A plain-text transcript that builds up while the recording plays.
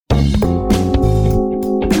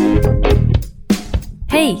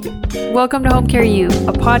Hey, welcome to Home Care U,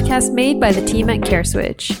 a podcast made by the team at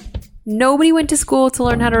CareSwitch. Nobody went to school to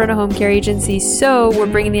learn how to run a home care agency, so we're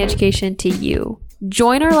bringing the education to you.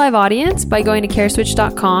 Join our live audience by going to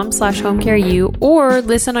careswitch.com/homecareu or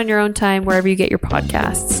listen on your own time wherever you get your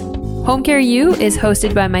podcasts. Home Care U is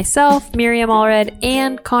hosted by myself, Miriam Allred,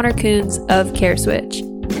 and Connor Coons of CareSwitch.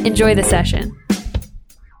 Enjoy the session.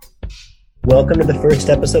 Welcome to the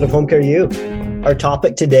first episode of Home Care U. Our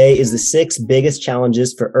topic today is the 6 biggest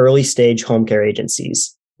challenges for early stage home care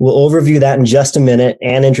agencies. We'll overview that in just a minute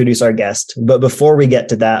and introduce our guest. But before we get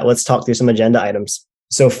to that, let's talk through some agenda items.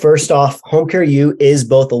 So first off, Home Care U is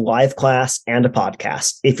both a live class and a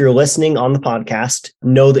podcast. If you're listening on the podcast,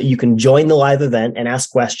 know that you can join the live event and ask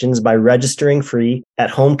questions by registering free at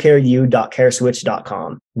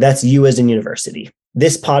homecareu.careswitch.com. That's U as in university.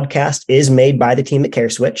 This podcast is made by the team at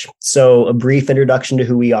CareSwitch. So a brief introduction to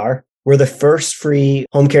who we are. We're the first free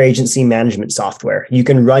home care agency management software. You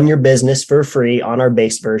can run your business for free on our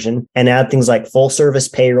base version and add things like full service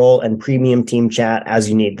payroll and premium team chat as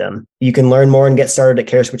you need them. You can learn more and get started at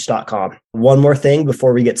careswitch.com. One more thing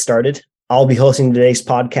before we get started. I'll be hosting today's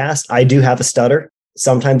podcast. I do have a stutter.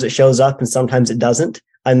 Sometimes it shows up and sometimes it doesn't.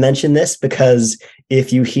 I mention this because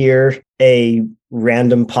if you hear a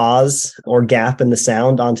random pause or gap in the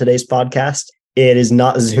sound on today's podcast, it is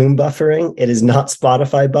not Zoom buffering. It is not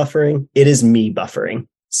Spotify buffering. It is me buffering.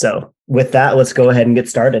 So with that, let's go ahead and get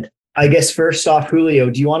started. I guess first off, Julio,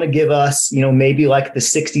 do you want to give us, maybe like the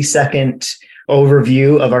 60-second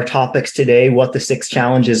overview of our topics today, what the 6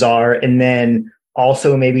 challenges are, and then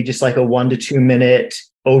also maybe just like a 1 to 2 minute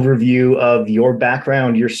overview of your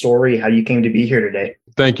background, your story, how you came to be here today?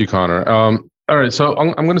 Thank you, Connor. All right, so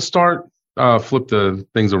I'm going to start flip the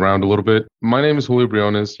things around a little bit. My name is Julio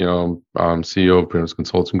Briones. I'm CEO of Briones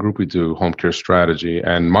Consulting Group. We do home care strategy.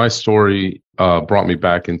 And my story brought me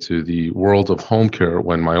back into the world of home care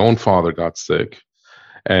when my own father got sick.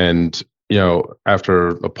 And, after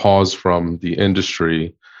a pause from the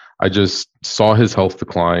industry, I just saw his health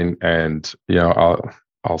decline. And,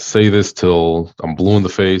 I'll say this till I'm blue in the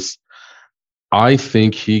face. I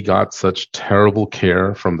think he got such terrible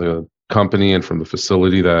care from the company and from the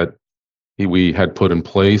facility that we had put in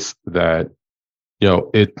place that,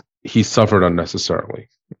 he suffered unnecessarily.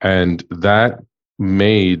 And that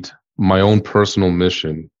made my own personal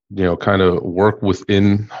mission, kind of work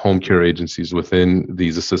within home care agencies, within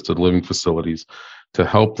these assisted living facilities to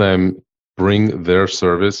help them bring their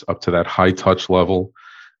service up to that high touch level,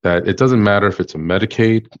 that it doesn't matter if it's a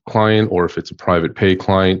Medicaid client or if it's a private pay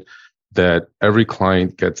client, that every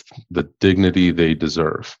client gets the dignity they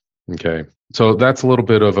deserve. Okay. So that's a little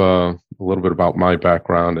bit about my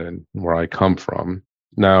background and where I come from.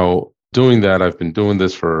 Now, doing that, I've been doing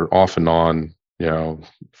this for off and on,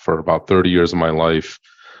 for about 30 years of my life,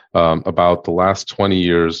 about the last 20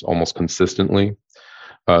 years, almost consistently,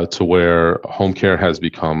 to where home care has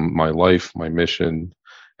become my life, my mission,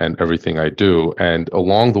 and everything I do. And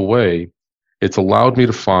along the way, it's allowed me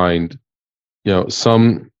to find,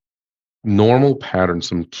 some normal patterns,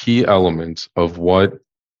 some key elements of what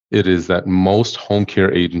it is that most home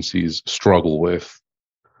care agencies struggle with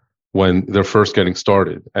when they're first getting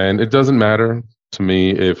started. And it doesn't matter to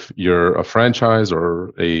me if you're a franchise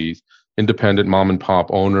or a independent mom and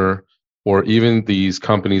pop owner, or even these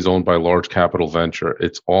companies owned by large capital venture.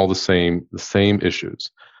 It's all the same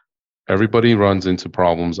issues. Everybody runs into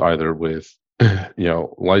problems either with,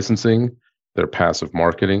 licensing, their passive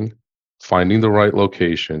marketing, finding the right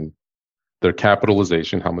location, their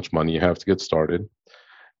capitalization, how much money you have to get started,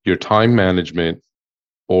 your time management,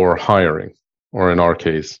 or hiring, or in our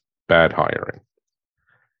case, bad hiring.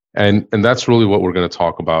 And that's really what we're going to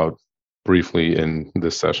talk about briefly in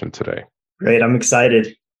this session today. Great. I'm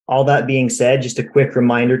excited. All that being said, just a quick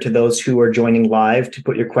reminder to those who are joining live to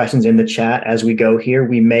put your questions in the chat as we go here.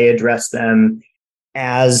 We may address them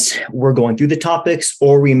as we're going through the topics,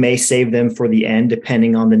 or we may save them for the end,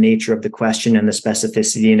 depending on the nature of the question and the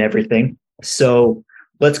specificity and everything. So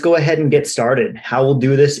let's go ahead and get started. How we'll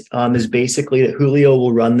do this is basically that Julio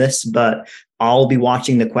will run this, but I'll be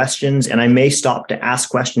watching the questions, and I may stop to ask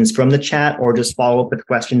questions from the chat or just follow up with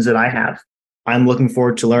questions that I have. I'm looking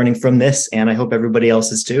forward to learning from this, and I hope everybody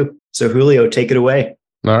else is too. So Julio, take it away.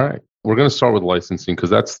 All right. We're going to start with licensing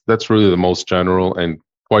because that's really the most general and,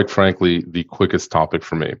 quite frankly, the quickest topic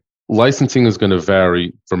for me. Licensing is going to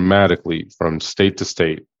vary dramatically from state to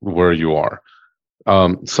state where you are.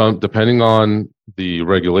 Some, depending on the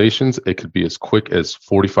regulations, it could be as quick as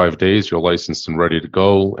 45 days, you're licensed and ready to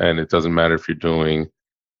go. And it doesn't matter if you're doing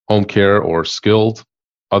home care or skilled.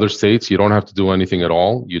 Other states, you don't have to do anything at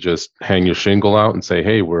all. You just hang your shingle out and say,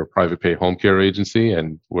 hey, we're a private pay home care agency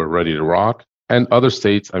and we're ready to rock. And other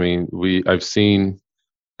states, I mean, I've seen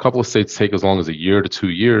a couple of states take as long as a year to 2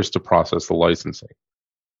 years to process the licensing.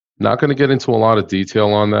 Not going to get into a lot of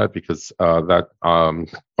detail on that because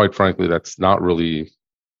quite frankly, that's not really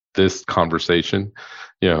this conversation,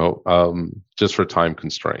 just for time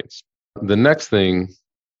constraints. The next thing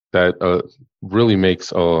that really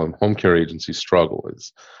makes a home care agency struggle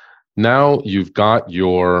is now you've got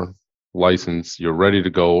your license, you're ready to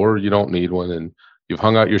go, or you don't need one, and you've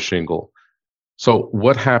hung out your shingle. So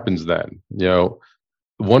what happens then?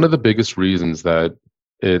 One of the biggest reasons that,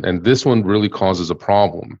 and this one really causes a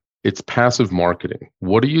problem, it's passive marketing.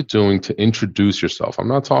 What are you doing to introduce yourself? I'm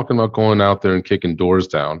not talking about going out there and kicking doors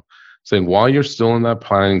down, saying while you're still in that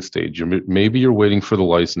planning stage, maybe you're waiting for the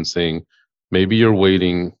licensing, maybe you're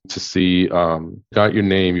waiting to see, got your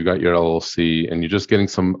name, you got your LLC, and you're just getting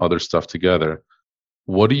some other stuff together.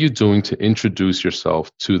 What are you doing to introduce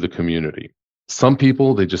yourself to the community? Some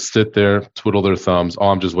people, they just sit there, twiddle their thumbs. Oh,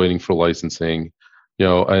 I'm just waiting for licensing.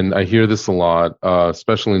 And I hear this a lot,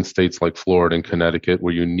 especially in states like Florida and Connecticut,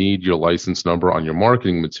 where you need your license number on your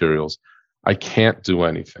marketing materials. I can't do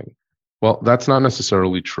anything. Well, that's not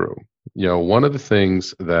necessarily true. One of the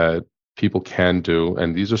things that people can do,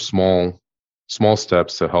 and these are small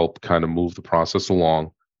steps to help kind of move the process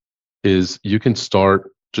along, is you can start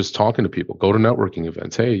just talking to people. Go to networking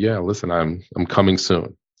events. Hey, yeah, listen, I'm coming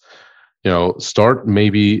soon. Start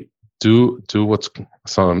maybe do what's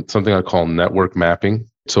something I call network mapping.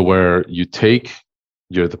 So where you take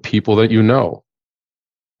the people that you know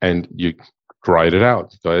and you write it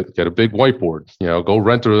out. Get a big whiteboard. Go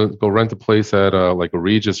rent a place at like a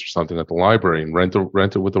Regis or something at the library and rent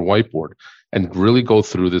it with a whiteboard and really go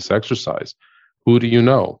through this exercise. Who do you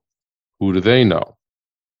know? Who do they know?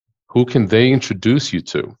 Who can they introduce you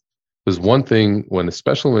to? There's one thing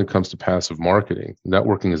especially when it comes to passive marketing,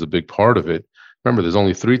 networking is a big part of it. Remember, there's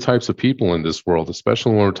only 3 types of people in this world,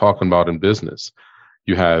 especially when we're talking about in business.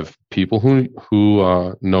 You have people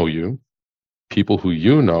who know you, people who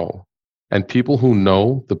you know, and people who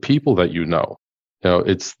know the people that you know.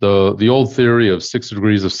 It's the old theory of 6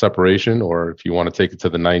 degrees of separation, or if you want to take it to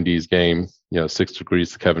the 90s game, 6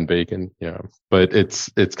 degrees to Kevin Bacon. But it's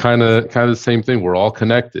kind of the same thing. We're all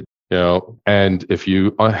connected. And if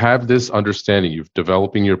you have this understanding, you're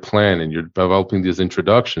developing your plan and you're developing these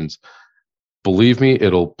introductions, believe me,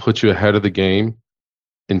 it'll put you ahead of the game.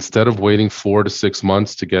 Instead of waiting 4 to 6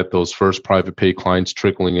 months to get those first private pay clients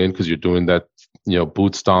trickling in because you're doing that,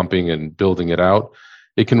 boot stomping and building it out,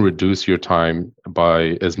 it can reduce your time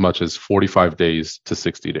by as much as 45 days to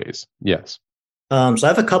 60 days. Yes. So I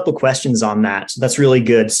have a couple questions on that. So that's really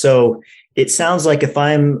good. So it sounds like, if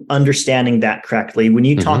I'm understanding that correctly, when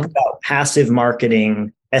you talk about passive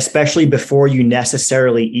marketing, especially before you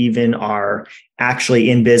necessarily even are actually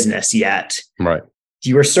in business yet, right,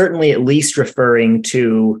 you are certainly at least referring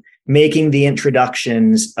to making the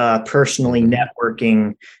introductions, personally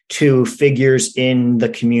networking to figures in the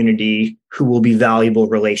community who will be valuable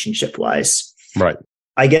relationship-wise. Right.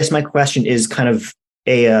 I guess my question is kind of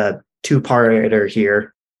a two-parter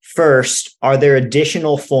here. First, are there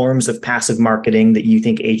additional forms of passive marketing that you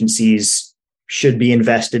think agencies should be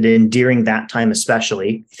invested in during that time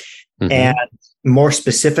especially? And more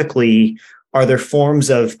specifically, are there forms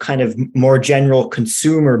of kind of more general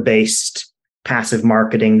consumer-based passive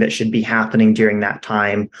marketing that should be happening during that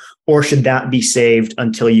time? Or should that be saved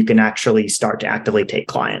until you can actually start to actively take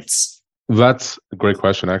clients? That's a great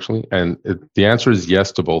question, actually. And the answer is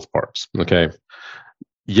yes to both parts. Okay.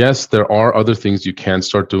 Yes, there are other things you can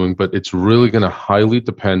start doing, but it's really going to highly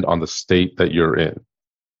depend on the state that you're in.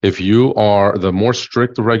 If you are, the more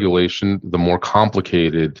strict the regulation, the more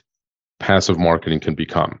complicated passive marketing can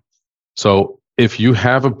become. So if you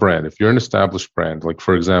have a brand, if you're an established brand, like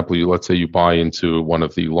for example, let's say you buy into one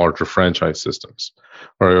of the larger franchise systems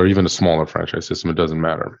or even a smaller franchise system, it doesn't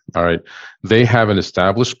matter. All right. They have an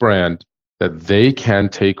established brand that they can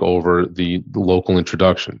take over the local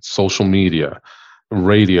introduction, social media,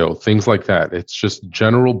 radio, things like that. It's just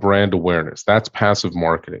general brand awareness. That's passive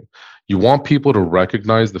marketing. You want people to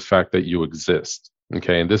recognize the fact that you exist.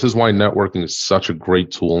 Okay. And this is why networking is such a great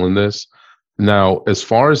tool in this. Now, as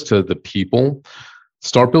far as to the people,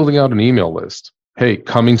 start building out an email list. Hey,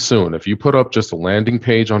 coming soon. If you put up just a landing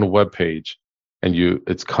page on a web page and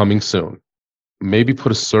it's coming soon, maybe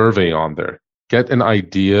put a survey on there. Get an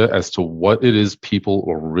idea as to what it is people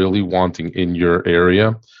are really wanting in your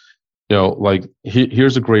area. Like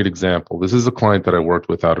here's a great example. This is a client that I worked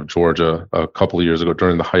with out of Georgia a couple of years ago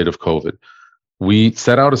during the height of COVID. We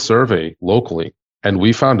set out a survey locally, and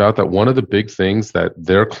we found out that one of the big things that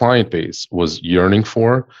their client base was yearning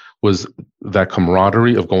for was that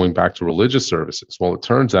camaraderie of going back to religious services. Well, it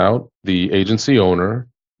turns out the agency owner,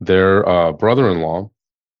 their brother-in-law,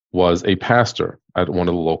 was a pastor at one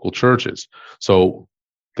of the local churches. So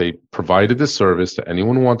they provided this service to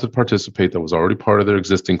anyone who wanted to participate that was already part of their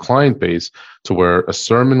existing client base, to where a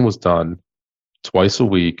sermon was done twice a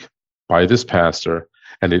week by this pastor,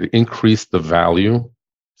 and it increased the value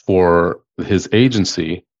for his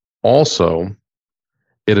agency. Also,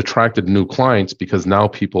 it attracted new clients because now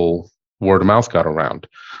word of mouth got around.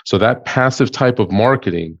 So that passive type of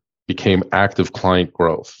marketing became active client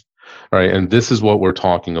growth. All right. And this is what we're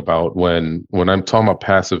talking about when I'm talking about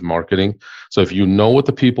passive marketing. So if you know what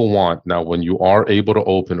the people want, now when you are able to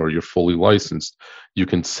open or you're fully licensed, you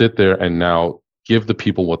can sit there and now give the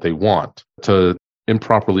people what they want. To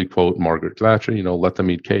improperly quote Margaret Thatcher, let them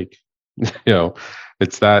eat cake.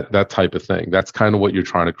 It's that type of thing. That's kind of what you're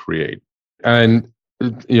trying to create. And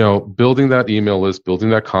building that email list, building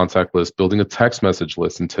that contact list, building a text message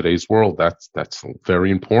list in today's world, that's very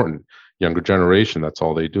important. Younger generation, that's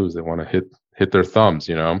all they do, is they want to hit their thumbs,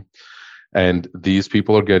 and these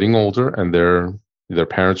people are getting older, and their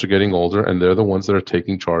parents are getting older, and they're the ones that are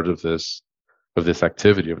taking charge of this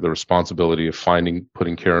activity, of the responsibility of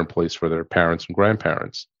putting care in place for their parents and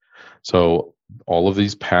grandparents. So all of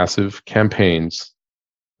these passive campaigns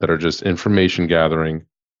that are just information gathering,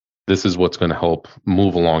 this is what's going to help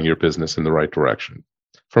move along your business in the right direction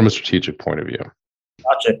from a strategic point of view.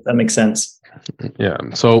 Gotcha. That makes sense. Yeah.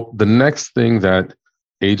 So the next thing that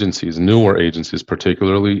newer agencies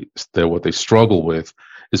particularly, what they struggle with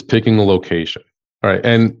is picking a location. All right.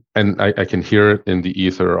 And I can hear it in the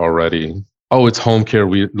ether already. Oh, it's home care.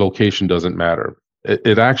 Location doesn't matter.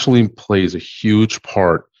 It actually plays a huge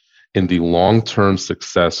part in the long-term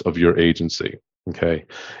success of your agency. Okay.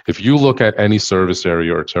 If you look at any service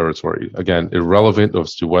area or territory, again, irrelevant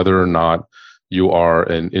as to whether or not you are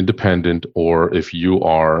an independent or if you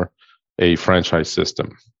are a franchise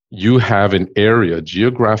system, you have an area,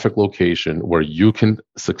 geographic location where you can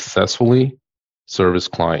successfully service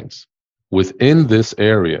clients. Within this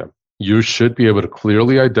area, you should be able to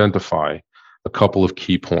clearly identify a couple of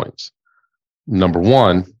key points. Number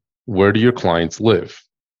one, where do your clients live?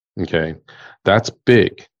 Okay. That's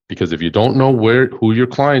big, because if you don't know who your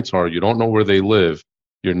clients are, you don't know where they live,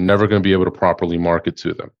 you're never going to be able to properly market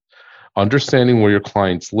to them. Understanding where your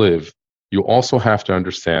clients live, you also have to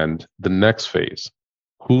understand the next phase.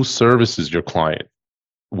 Who services your client?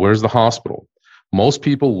 Where's the hospital? Most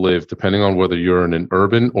people live, depending on whether you're in an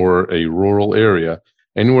urban or a rural area,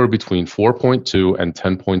 anywhere between 4.2 and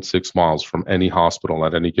 10.6 miles from any hospital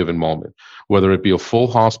at any given moment, whether it be a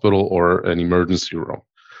full hospital or an emergency room.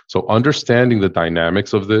 So understanding the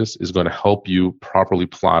dynamics of this is going to help you properly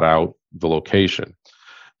plot out the location.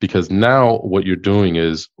 Because now what you're doing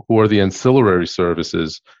is, who are the ancillary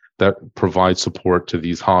services that provide support to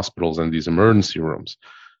these hospitals and these emergency rooms?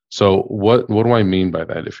 So what do I mean by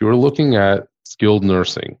that? If you're looking at skilled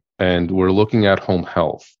nursing and we're looking at home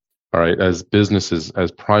health, all right, as businesses,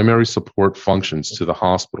 as primary support functions to the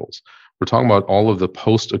hospitals, we're talking about all of the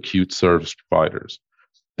post-acute service providers.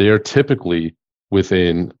 They are typically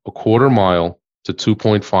within a quarter mile to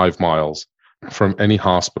 2.5 miles from any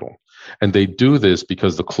hospital. And they do this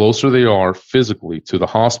because the closer they are physically to the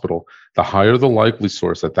hospital, the higher the likely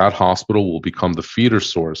source that hospital will become the feeder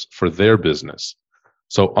source for their business.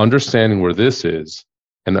 So understanding where this is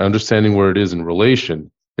and understanding where it is in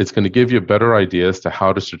relation, it's going to give you a better idea as to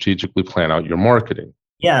how to strategically plan out your marketing.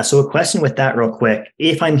 Yeah. So a question with that real quick.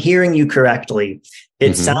 If I'm hearing you correctly,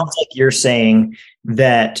 it sounds like you're saying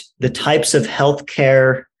that the types of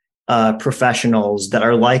healthcare professionals that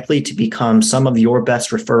are likely to become some of your best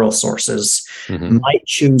referral sources might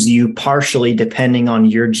choose you partially depending on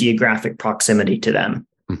your geographic proximity to them.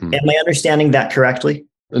 Am I understanding that correctly?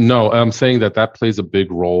 No, I'm saying that plays a big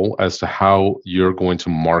role as to how you're going to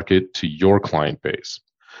market to your client base.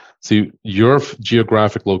 See, your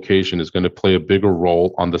geographic location is going to play a bigger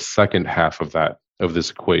role on the second half of this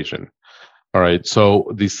equation. All right.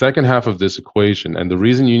 So the second half of this equation, and the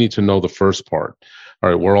reason you need to know the first part, all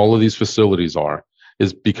right, where all of these facilities are,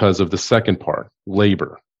 is because of the second part,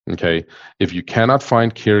 labor. Okay. If you cannot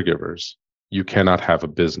find caregivers, you cannot have a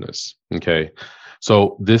business. Okay.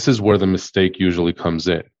 So this is where the mistake usually comes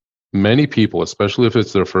in. Many people, especially if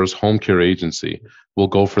it's their first home care agency, will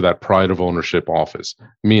go for that pride of ownership office,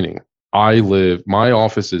 meaning my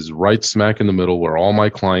office is right smack in the middle where all my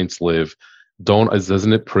clients live.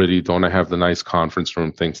 Isn't it pretty? Don't I have the nice conference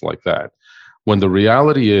room? Things like that. When the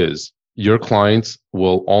reality is, your clients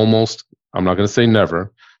will almost, I'm not going to say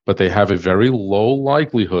never, but they have a very low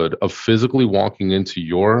likelihood of physically walking into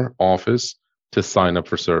your office to sign up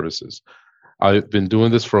for services. I've been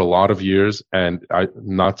doing this for a lot of years, and I'm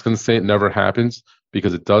not going to say it never happens,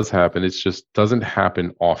 because it does happen. It just doesn't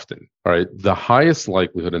happen often. All right. The highest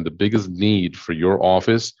likelihood and the biggest need for your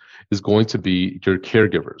office is going to be your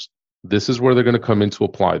caregivers. This is where they're going to come in to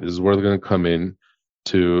apply. This is where they're going to come in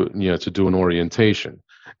to, to do an orientation.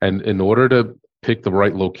 And in order to pick the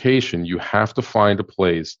right location, you have to find a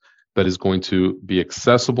place that is going to be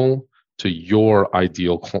accessible to your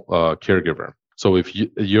ideal caregiver. So if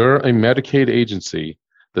you're a Medicaid agency,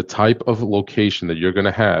 the type of location that you're going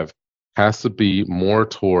to have has to be more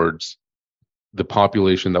towards the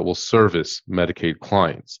population that will service Medicaid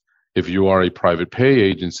clients. If you are a private pay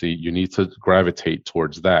agency, you need to gravitate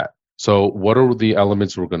towards that. So what are the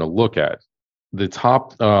elements we're going to look at? The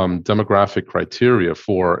top demographic criteria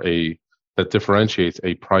that differentiates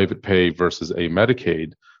a private pay versus a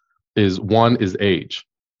Medicaid is age.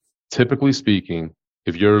 Typically speaking,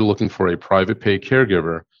 if you're looking for a private pay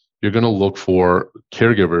caregiver, you're going to look for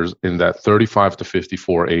caregivers in that 35 to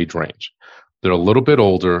 54 age range. They're a little bit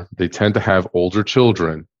older. They tend to have older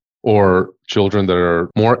children or children that are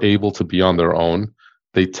more able to be on their own.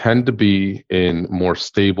 They tend to be in more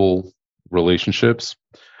stable relationships.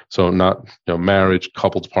 So not marriage,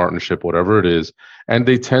 couples partnership, whatever it is. And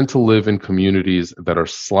they tend to live in communities that are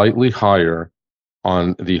slightly higher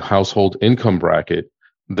on the household income bracket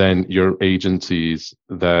than your agencies,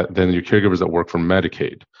 than your caregivers that work for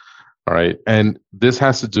Medicaid. All right. And this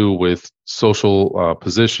has to do with social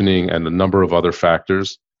positioning and a number of other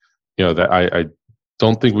factors, that I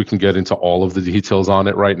don't think we can get into all of the details on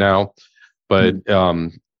it right now. But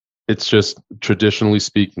it's just, traditionally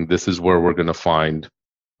speaking, this is where we're going to find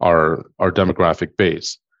our demographic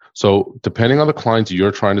base. So depending on the clients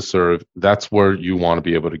you're trying to serve, that's where you want to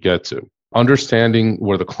be able to get to. Understanding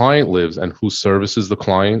where the client lives and who services the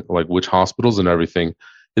client, like which hospitals and everything,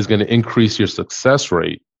 is going to increase your success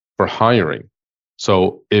rate for hiring.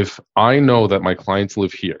 So if I know that my clients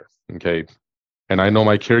live here, okay, and I know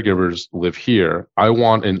my caregivers live here, I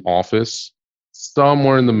want an office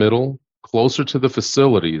somewhere in the middle, closer to the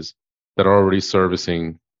facilities that are already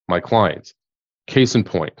servicing my clients. Case in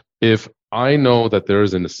point, if I know that there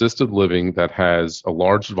is an assisted living that has a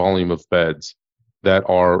large volume of beds that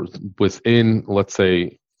are within, let's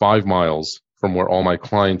say, 5 miles from where all my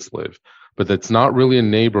clients live, but that's not really a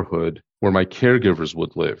neighborhood where my caregivers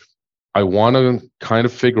would live, I want to kind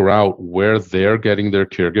of figure out where they're getting their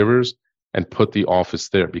caregivers and put the office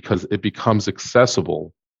there, because it becomes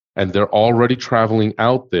accessible and they're already traveling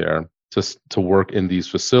out there to work in these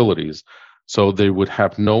facilities. So they would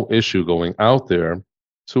have no issue going out there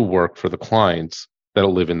to work for the clients that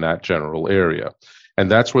live in that general area.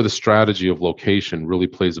 And that's where the strategy of location really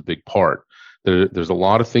plays a big part. There's a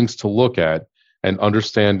lot of things to look at, and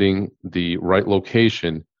understanding the right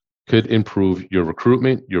location could improve your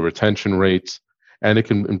recruitment, your retention rates, and it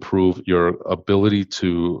can improve your ability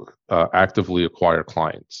to actively acquire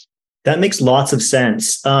clients. That makes lots of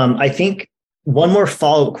sense. I think one more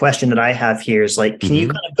follow-up question that I have here is can you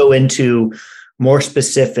kind of go into more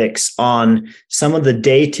specifics on some of the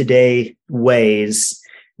day-to-day ways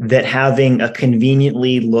that having a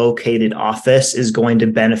conveniently located office is going to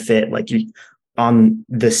benefit, on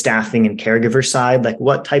the staffing and caregiver side?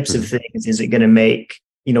 What types of things is it going to make,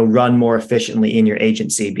 run more efficiently in your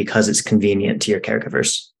agency because it's convenient to your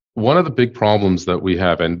caregivers? One of the big problems that we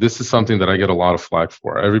have, and this is something that I get a lot of flack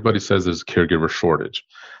for, everybody says there's a caregiver shortage.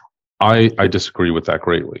 I disagree with that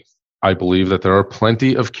greatly. I believe that there are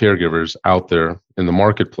plenty of caregivers out there in the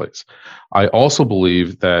marketplace. I also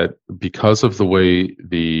believe that because of the way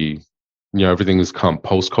everything has come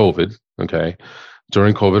post-COVID, okay,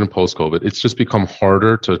 during COVID and post-COVID, it's just become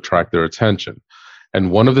harder to attract their attention. And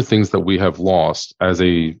one of the things that we have lost as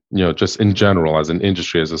just in general, as an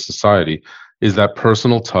industry, as a society, is that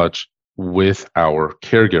personal touch with our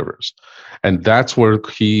caregivers. And that's where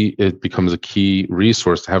it becomes a key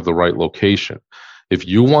resource to have the right location. If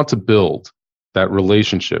you want to build that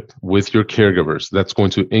relationship with your caregivers, that's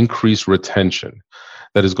going to increase retention,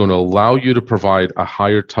 that is going to allow you to provide a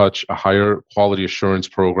higher touch, a higher quality assurance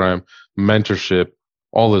program, mentorship,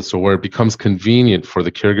 all this, so where it becomes convenient for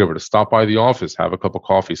the caregiver to stop by the office, have a cup of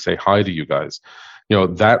coffee, say hi to you guys.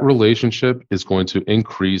 That relationship is going to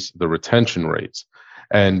increase the retention rates.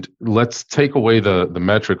 And let's take away the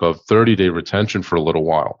metric of 30-day retention for a little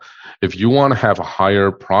while. If you want to have a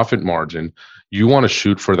higher profit margin, you want to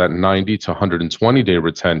shoot for that 90 to 120-day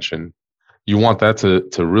retention. You want that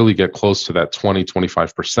to really get close to that 20,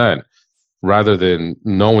 25%, rather than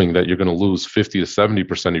knowing that you're going to lose 50 to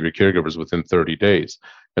 70% of your caregivers within 30 days.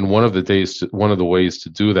 And one of the ways to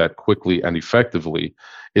do that quickly and effectively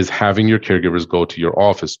is having your caregivers go to your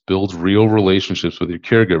office, build real relationships with your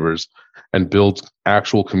caregivers, and build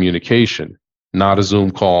actual communication, not a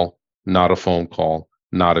Zoom call, not a phone call,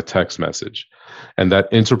 not a text message. And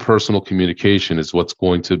that interpersonal communication is what's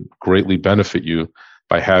going to greatly benefit you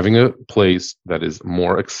by having a place that is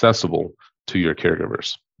more accessible to your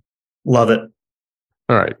caregivers. Love it.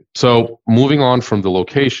 All right. So moving on from the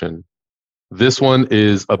location, this one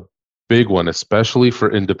is a big one, especially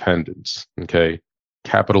for independents. Okay.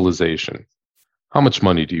 Capitalization. How much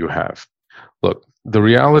money do you have? Look, the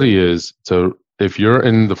reality is, if you're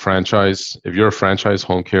in the franchise, if you're a franchise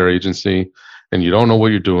home care agency and you don't know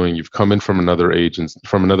what you're doing, you've come in from another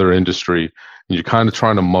industry, and you're kind of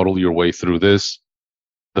trying to muddle your way through this,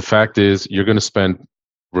 the fact is you're going to spend,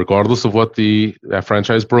 regardless of what the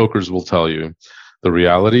franchise brokers will tell you, the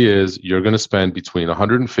reality is you're going to spend between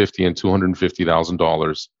 $150,000 and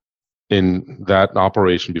 $250,000 in that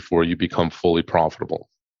operation before you become fully profitable.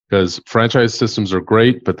 Because franchise systems are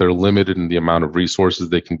great, but they're limited in the amount of resources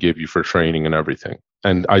they can give you for training and everything.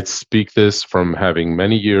 And I speak this from having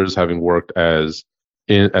many years, having worked as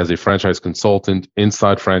a franchise consultant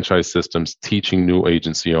inside franchise systems, teaching new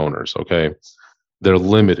agency owners. Okay, they're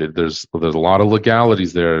limited. There's a lot of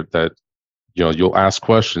legalities there that you'll ask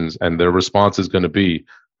questions, and their response is going to be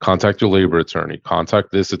contact your labor attorney,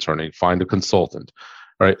 contact this attorney, find a consultant.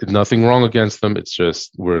 All right, nothing wrong against them. It's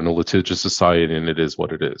just we're in a litigious society, and it is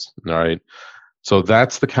what it is. All right, so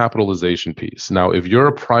that's the capitalization piece. Now, if you're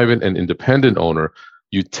a private and independent owner,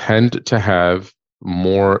 you tend to have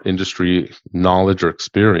more industry knowledge or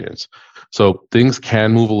experience. So things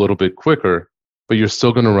can move a little bit quicker, but you're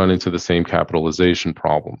still going to run into the same capitalization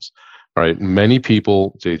problems. All right, many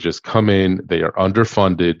people, they just come in, they are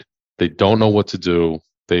underfunded, they don't know what to do.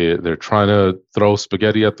 They're trying to throw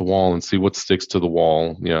spaghetti at the wall and see what sticks to the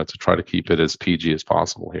wall, to try to keep it as PG as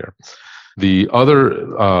possible here. The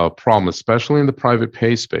other problem, especially in the private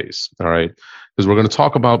pay space, all right, is we're going to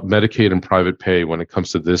talk about Medicaid and private pay when it comes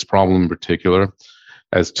to this problem in particular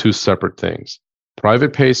as two separate things.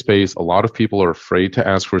 Private pay space, a lot of people are afraid to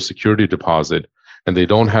ask for a security deposit, and they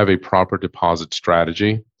don't have a proper deposit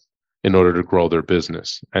strategy in order to grow their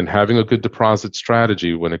business. And having a good deposit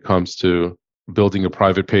strategy when it comes to building a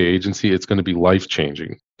private pay agency, it's going to be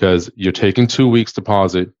life-changing because you're taking 2 weeks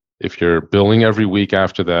deposit. If you're billing every week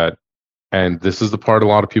after that, and this is the part a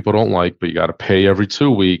lot of people don't like, but you got to pay every 2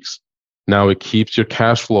 weeks. Now it keeps your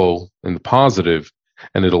cash flow in the positive,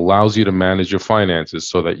 and it allows you to manage your finances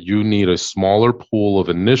so that you need a smaller pool of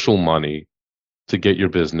initial money to get your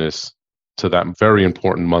business to that very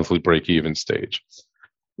important monthly break-even stage.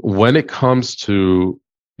 When it comes to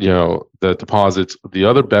the deposits, the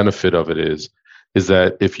other benefit of it is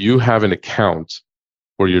that if you have an account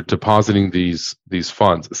where you're depositing these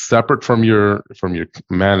funds separate from your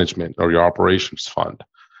management or your operations fund,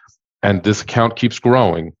 and this account keeps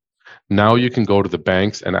growing, now you can go to the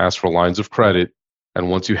banks and ask for lines of credit. And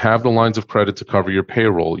once you have the lines of credit to cover your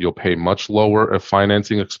payroll, you'll pay much lower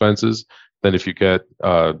financing expenses than if you get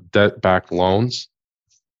debt-backed loans.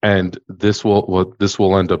 And what this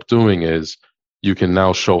will end up doing is you can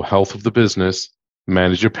now show health of the business,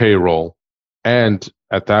 manage your payroll, and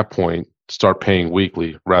at that point, start paying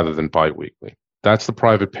weekly rather than biweekly. That's the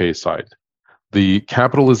private pay side. The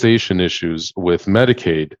capitalization issues with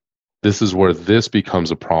Medicaid, this is where this becomes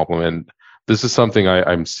a problem. And this is something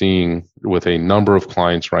I'm seeing with a number of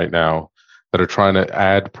clients right now that are trying to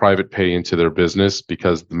add private pay into their business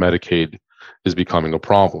because the Medicaid is becoming a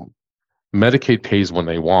problem. Medicaid pays when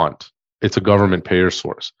they want. It's a government payer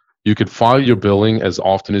source. You could file your billing as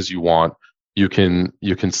often as you want. You can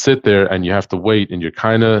sit there and you have to wait, and you're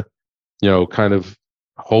kind of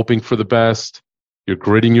hoping for the best. You're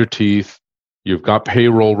gritting your teeth. You've got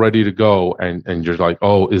payroll ready to go, and you're like,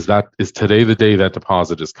 oh, is today the day that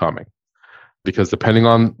deposit is coming? Because depending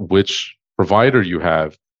on which provider you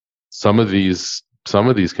have, some of these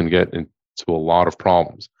can get into a lot of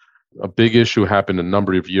problems. A big issue happened a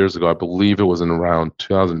number of years ago. I believe it was in around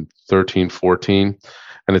 2013, 14,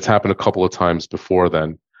 and it's happened a couple of times before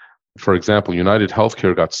then. For example, United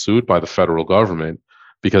Healthcare got sued by the federal government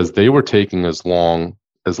because they were taking as long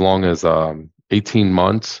as 18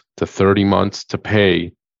 months to 30 months to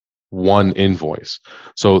pay one invoice.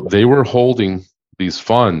 So they were holding these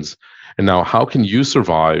funds. And now how can you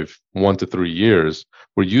survive 1 to 3 years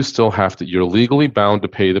where you still you're legally bound to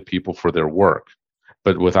pay the people for their work,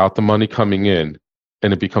 but without the money coming in,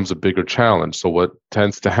 and it becomes a bigger challenge. So what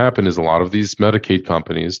tends to happen is a lot of these Medicaid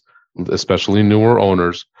companies, especially newer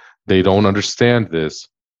owners, they don't understand this.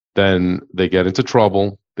 Then they get into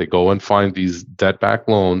trouble. They go and find these debt-backed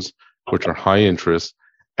loans, which are high interest.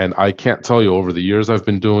 And I can't tell you, over the years I've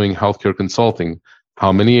been doing healthcare consulting,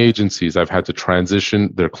 how many agencies I've had to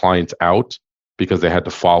transition their clients out because they had to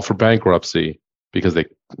file for bankruptcy because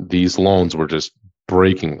these loans were just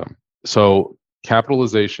breaking them. So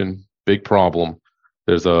capitalization, big problem.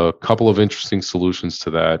 There's a couple of interesting solutions to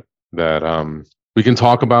that we can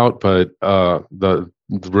talk about, but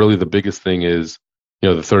the biggest thing is, the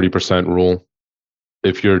 30% rule.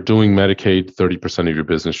 If you're doing Medicaid, 30% of your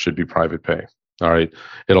business should be private pay. All right.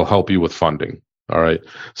 It'll help you with funding. All right.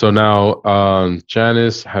 So now,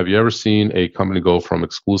 Janice, have you ever seen a company go from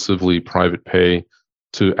exclusively private pay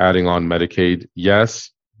to adding on Medicaid?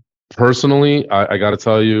 Yes. Personally, I got to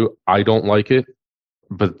tell you, I don't like it,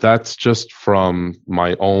 but that's just from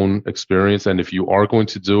my own experience. And if you are going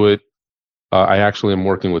to do it, I actually am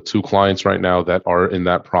working with 2 clients right now that are in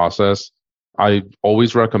that process. I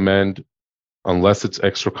always recommend, unless it's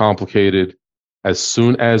extra complicated, as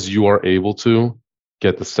soon as you are able to,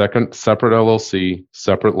 get the second separate LLC,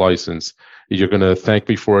 separate license. You're going to thank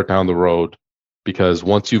me for it down the road, because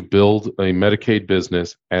once you build a Medicaid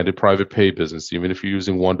business and a private pay business, even if you're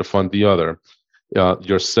using one to fund the other,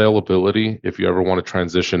 your saleability, if you ever want to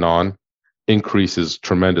transition on, increases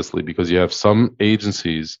tremendously, because you have some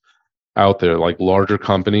agencies out there, like larger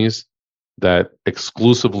companies, that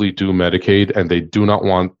exclusively do Medicaid, and they do not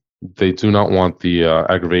want the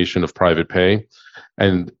aggravation of private pay,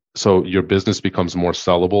 and so your business becomes more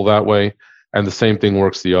sellable that way. And the same thing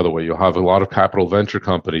works the other way. You'll have a lot of capital venture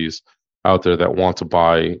companies out there that want to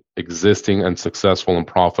buy existing and successful and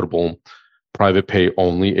profitable private pay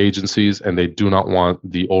only agencies, and they do not want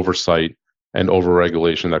the oversight and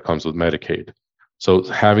overregulation that comes with Medicaid. So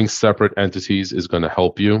having separate entities is going to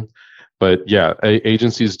help you. But yeah,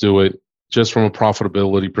 agencies do it. Just from a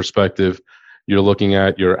profitability perspective, you're looking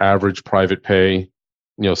at your average private pay,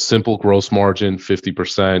 simple gross margin,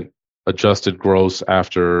 50%, adjusted gross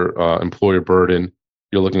after employer burden,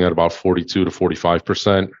 you're looking at about 42 to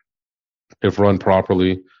 45% if run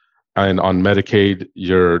properly. And on Medicaid,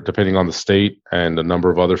 you're, depending on the state and a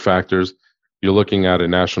number of other factors, you're looking at a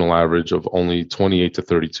national average of only 28 to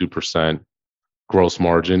 32% gross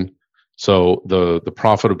margin. So the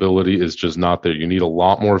profitability is just not there. You need a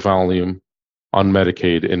lot more volume on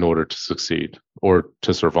Medicaid in order to succeed, or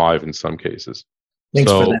to survive in some cases. Thanks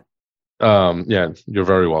for that. Yeah, you're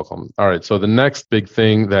very welcome. All right. So the next big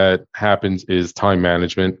thing that happens is time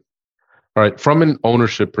management. All right. From an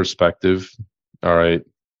ownership perspective, all right,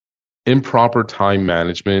 improper time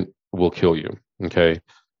management will kill you. Okay.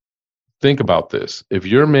 Think about this. If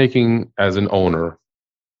you're making, as an owner,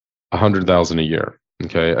 $100,000 a year,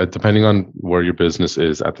 okay, depending on where your business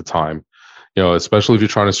is at the time, especially if you're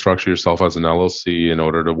trying to structure yourself as an LLC in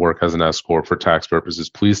order to work as an S corp for tax purposes,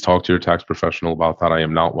 please talk to your tax professional about that. I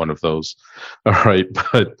am not one of those. All right.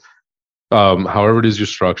 But however it is you're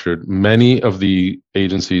structured, many of the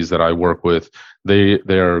agencies that I work with,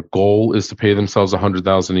 their goal is to pay themselves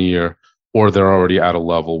 $100,000 a year, or they're already at a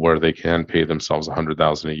level where they can pay themselves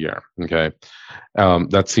 $100,000 a year. Okay.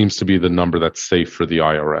 That seems to be the number that's safe for the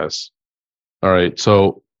IRS. All right.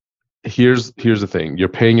 So here's the thing. You're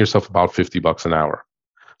paying yourself about $50 an hour.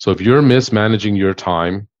 So if you're mismanaging your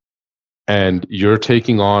time and you're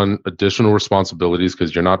taking on additional responsibilities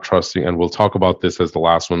because you're not trusting, and we'll talk about this as the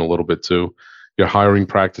last one a little bit too, your hiring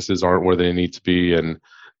practices aren't where they need to be, and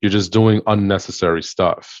you're just doing unnecessary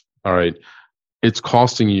stuff. All right. It's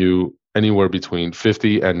costing you anywhere between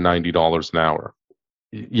 $50 and $90 an hour.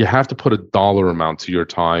 You have to put a dollar amount to your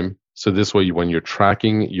time. So this way, when you're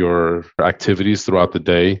tracking your activities throughout the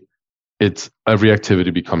day, every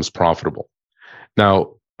activity becomes profitable.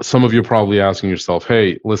 Now, some of you are probably asking yourself,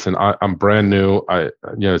 "Hey, listen, I'm brand new.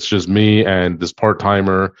 It's just me and this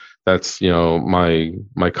part-timer. That's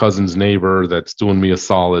my cousin's neighbor. That's doing me a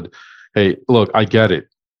solid." Hey, look, I get it.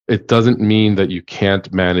 It doesn't mean that you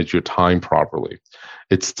can't manage your time properly.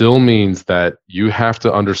 It still means that you have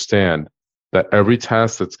to understand that every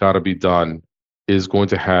task that's got to be done is going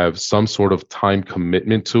to have some sort of time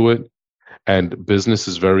commitment to it. And business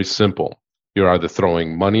is very simple. You're either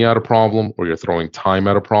throwing money at a problem or you're throwing time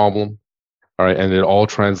at a problem. All right. And it all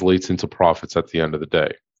translates into profits at the end of the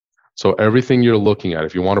day. So everything you're looking at,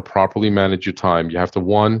 if you want to properly manage your time, you have to,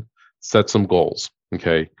 one, set some goals.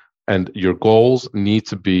 Okay. And your goals need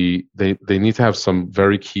to be, they need to have some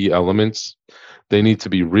very key elements. They need to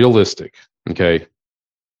be realistic. Okay.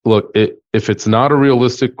 Look, if it's not a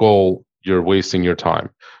realistic goal, you're wasting your time.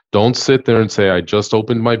 Don't sit there and say, I just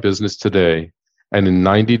opened my business today, and in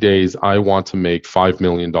 90 days, I want to make $5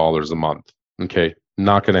 million a month. Okay,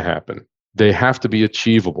 not going to happen. They have to be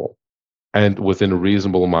achievable and within a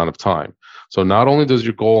reasonable amount of time. So not only does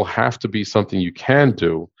your goal have to be something you can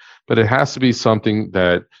do, but it has to be something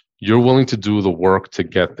that you're willing to do the work to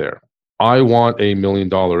get there. I want a $1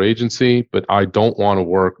 million agency, but I don't want to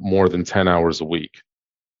work more than 10 hours a week.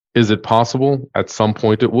 Is it possible? At some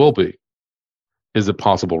point, it will be. Is it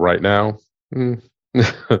possible right now?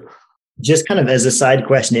 Just kind of as a side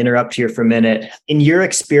question, interrupt here for a minute. In your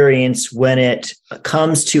experience, when it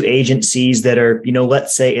comes to agencies that are,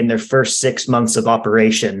 let's say in their first 6 months of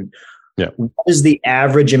operation, what is the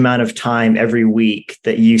average amount of time every week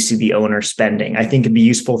that you see the owner spending? I think it'd be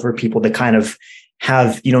useful for people to kind of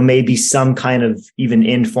have, maybe some kind of even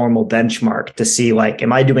informal benchmark to see, like,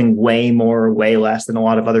 am I doing way more or way less than a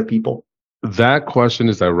lot of other people? That question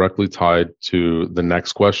is directly tied to the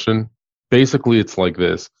next question. Basically, it's like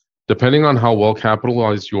this. Depending on how well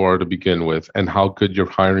capitalized you are to begin with and how good your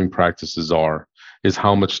hiring practices are, is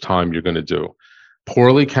how much time you're going to do.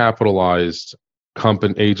 Poorly capitalized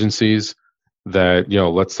company agencies that,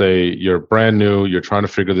 let's say you're brand new, you're trying to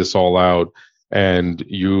figure this all out, and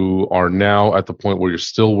you are now at the point where you're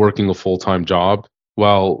still working a full-time job.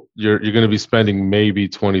 Well, you're going to be spending maybe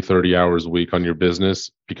 20, 30 hours a week on your business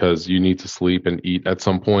because you need to sleep and eat at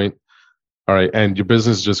some point. All right. And your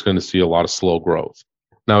business is just going to see a lot of slow growth.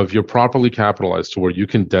 Now, if you're properly capitalized to where you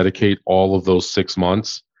can dedicate all of those 6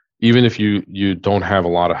 months, even if you don't have a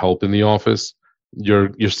lot of help in the office,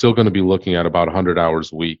 you're still going to be looking at about 100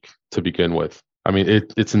 hours a week to begin with. I mean,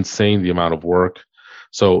 it's insane the amount of work.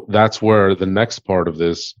 So that's where the next part of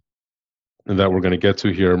this that we're going to get to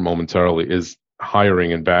here momentarily is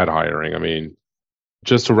hiring and bad hiring. I mean,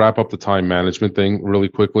 just to wrap up the time management thing really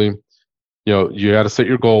quickly, you got to set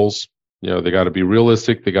your goals. They got to be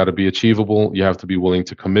realistic. They got to be achievable. You have to be willing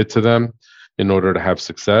to commit to them in order to have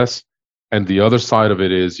success. And the other side of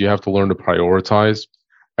it is you have to learn to prioritize.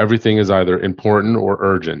 Everything is either important or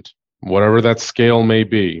urgent. Whatever that scale may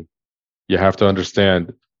be, you have to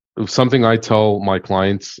understand. Something I tell my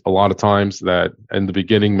clients a lot of times that in the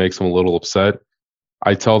beginning makes them a little upset.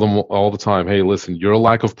 I tell them all the time, hey, listen, your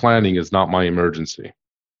lack of planning is not my emergency.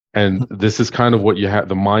 And this is kind of what you have,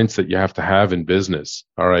 the mindset you have to have in business.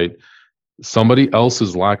 All right. Somebody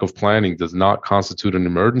else's lack of planning does not constitute an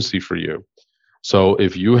emergency for you. So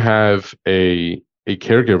if you have a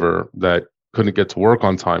caregiver that couldn't get to work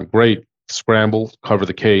on time, great, scramble, cover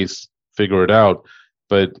the case, figure it out.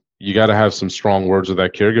 But you got to have some strong words with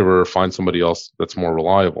that caregiver or find somebody else that's more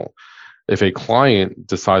reliable. If a client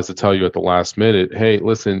decides to tell you at the last minute, hey,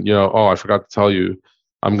 listen, I forgot to tell you,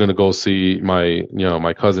 I'm going to go see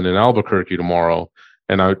my cousin in Albuquerque tomorrow,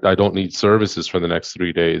 and I don't need services for the next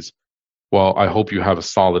 3 days. Well, I hope you have a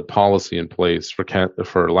solid policy in place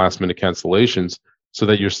for last minute cancellations so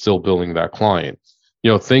that you're still billing that client.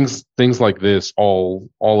 Things like this, all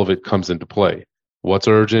of it comes into play. What's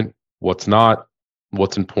urgent, what's not,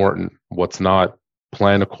 what's important, what's not.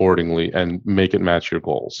 Plan accordingly and make it match your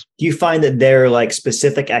goals. Do you find that there are like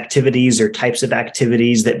specific activities or types of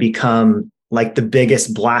activities that become like the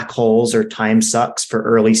biggest black holes or time sucks for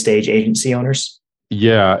early stage agency owners?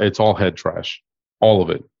 Yeah, it's all head trash. All of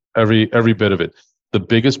it. Every bit of it. The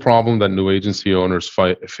biggest problem that new agency owners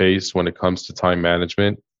face when it comes to time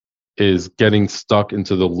management is getting stuck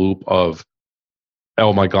into the loop of,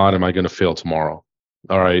 oh my God, am I going to fail tomorrow?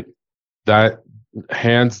 All right. That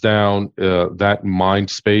hands down, that mind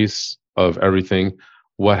space of everything.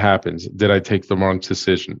 What happens? Did I take the wrong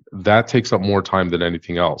decision? That takes up more time than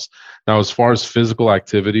anything else. Now, as far as physical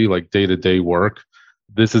activity, like day-to-day work,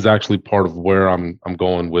 this is actually part of where I'm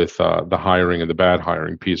going with the hiring and the bad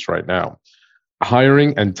hiring piece right now.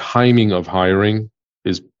 Hiring and timing of hiring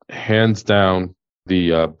is hands down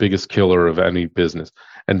the biggest killer of any business.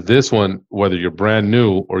 And this one, whether you're brand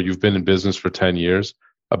new or you've been in business for 10 years,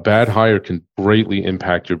 a bad hire can greatly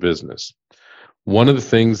impact your business. One of the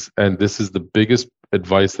things, and this is the biggest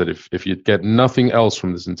advice that if you get nothing else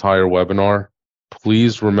from this entire webinar,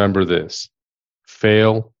 please remember this: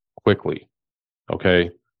 fail quickly. Okay?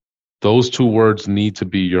 Those two words need to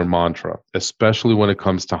be your mantra, especially when it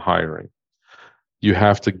comes to hiring. You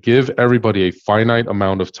have to give everybody a finite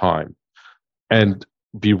amount of time and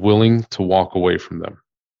be willing to walk away from them.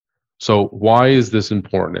 So why is this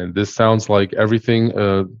important? And this sounds like everything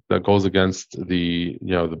that goes against the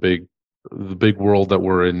big world that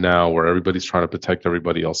we're in now, where everybody's trying to protect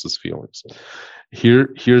everybody else's feelings.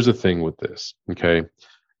 Here's the thing with this. Okay,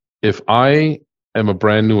 if I am a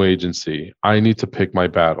brand new agency, I need to pick my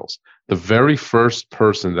battles. The very first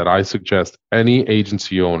person that I suggest any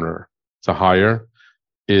agency owner to hire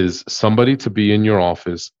is somebody to be in your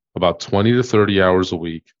office about 20 to 30 hours a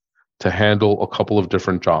week to handle a couple of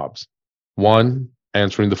different jobs. One,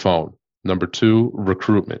 answering the phone. Number two,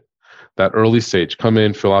 recruitment. That early stage, come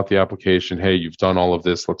in, fill out the application. Hey, you've done all of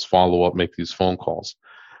this. Let's follow up, make these phone calls.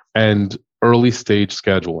 And early stage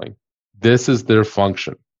scheduling. This is their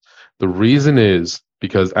function. The reason is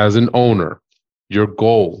because as an owner, your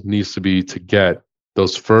goal needs to be to get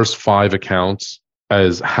those first 5 accounts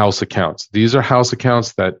as house accounts. These are house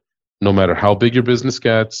accounts that no matter how big your business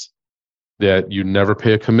gets, that you never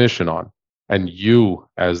pay a commission on. And you,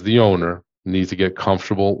 as the owner, need to get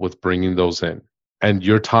comfortable with bringing those in. And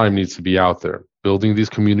your time needs to be out there, building these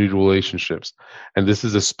community relationships. And this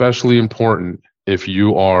is especially important if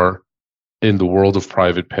you are in the world of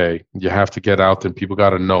private pay. You have to get out there and people got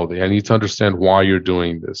to know. They need to understand why you're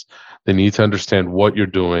doing this. They need to understand what you're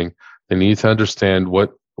doing. They need to understand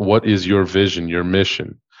what is your vision, your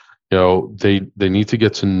mission. They need to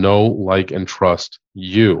get to know, like, and trust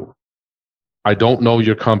you. I don't know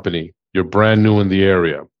your company. You're brand new in the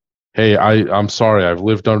area. Hey, I'm sorry, I've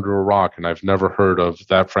lived under a rock and I've never heard of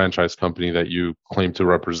that franchise company that you claim to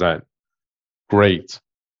represent. Great.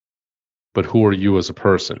 But who are you as a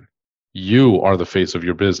person? You are the face of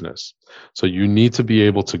your business. So you need to be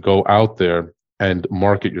able to go out there and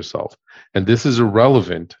market yourself. And this is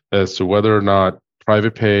irrelevant as to whether or not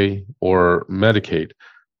private pay or Medicaid.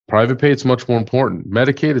 Private pay, it's much more important.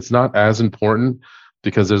 Medicaid, it's not as important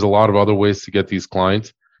because there's a lot of other ways to get these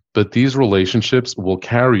clients, but these relationships will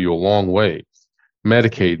carry you a long way.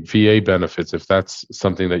 Medicaid, VA benefits, if that's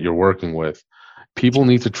something that you're working with, people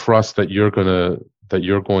need to trust that you're going to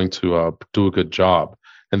do a good job.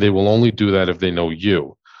 And they will only do that if they know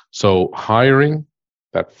you. So hiring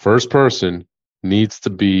that first person needs to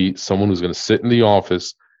be someone who's going to sit in the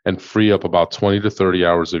office and free up about 20 to 30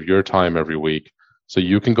 hours of your time every week so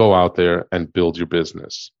you can go out there and build your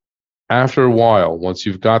business. After a while, once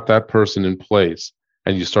you've got that person in place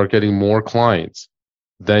and you start getting more clients,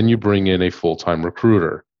 then you bring in a full-time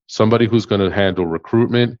recruiter, somebody who's going to handle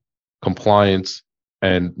recruitment, compliance,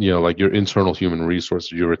 and like your internal human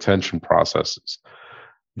resources, your retention processes.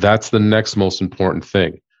 That's the next most important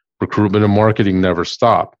thing. Recruitment and marketing never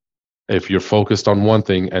stop. If you're focused on one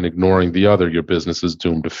thing and ignoring the other, your business is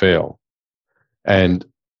doomed to fail. And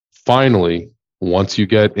finally, once you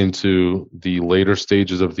get into the later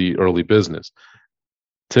stages of the early business,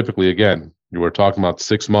 typically, again, you were talking about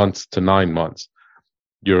 6 months to 9 months.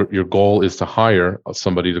 Your goal is to hire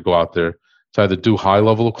somebody to go out there to either do high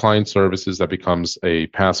level of client services that becomes a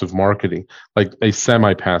passive marketing, like a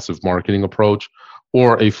semi-passive marketing approach,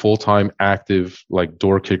 or a full-time active, like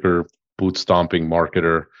door kicker, boot stomping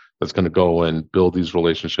marketer that's going to go and build these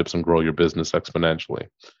relationships and grow your business exponentially.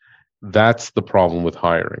 That's the problem with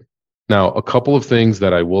hiring. Now, a couple of things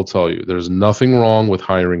that I will tell you. There's nothing wrong with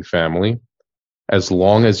hiring family as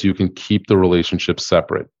long as you can keep the relationship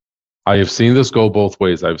separate. I have seen this go both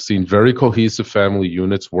ways. I've seen very cohesive family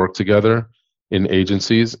units work together in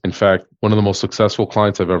agencies. In fact, one of the most successful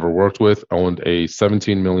clients I've ever worked with owned a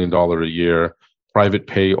 $17 million a year private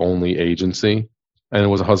pay only agency, and it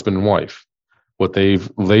was a husband and wife. What they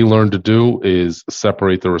learned to do is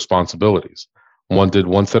separate the responsibilities. One did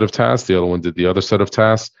one set of tasks, the other one did the other set of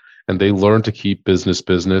tasks, and they learned to keep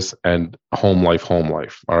business and home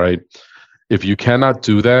life. All right. If you cannot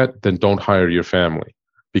do that, then don't hire your family,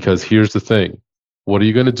 because here's the thing. What are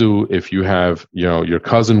you going to do if you have, your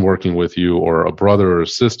cousin working with you or a brother or a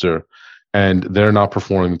sister and they're not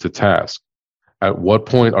performing to task? At what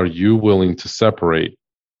point are you willing to separate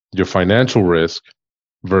your financial risk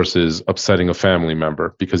versus upsetting a family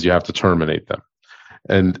member because you have to terminate them?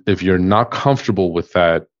 And if you're not comfortable with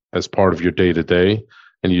that as part of your day-to-day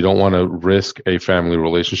and you don't want to risk a family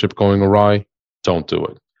relationship going awry, don't do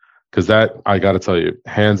it. Because that, I got to tell you,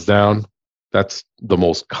 hands down, that's the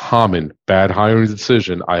most common bad hiring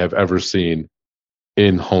decision I have ever seen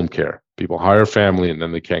in home care. People hire family and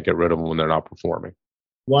then they can't get rid of them when they're not performing.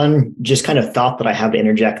 One just kind of thought that I have to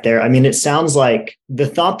interject there. I mean, it sounds like the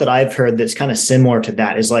thought that I've heard that's kind of similar to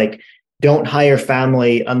that is like, don't hire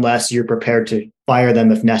family unless you're prepared to fire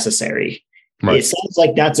them if necessary. Right. It sounds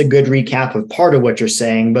like that's a good recap of part of what you're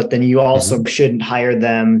saying, but then you also shouldn't hire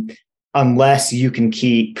them unless you can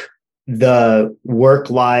keep the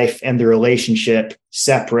work life and the relationship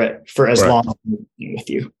separate for as long as they're working with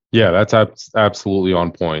you. Yeah, that's absolutely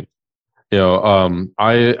on point.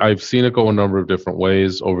 I've seen it go a number of different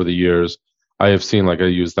ways over the years. I have seen, like I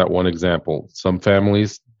used that one example, some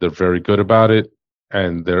families, they're very good about it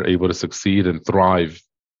and they're able to succeed and thrive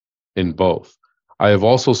in both. I have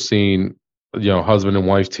also seen, husband and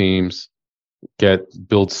wife teams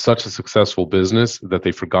build such a successful business that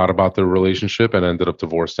they forgot about their relationship and ended up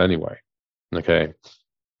divorced anyway. Okay.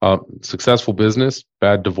 Successful business,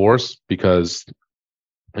 bad divorce because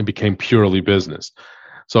it became purely business.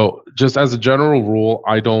 So just as a general rule,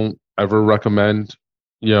 I don't ever recommend,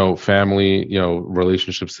 family,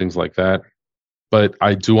 relationships, things like that. But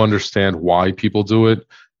I do understand why people do it.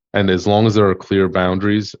 And as long as there are clear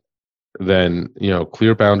boundaries, then,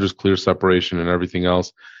 clear boundaries, clear separation and everything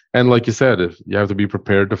else. And like you said, if you have to be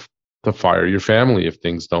prepared to fire your family if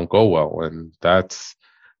things don't go well. And that's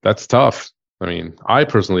tough. I mean, I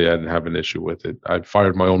personally didn't have an issue with it. I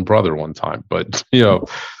fired my own brother one time, but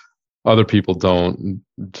other people don't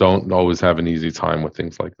always have an easy time with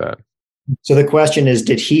things like that. So the question is,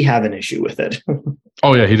 did he have an issue with it?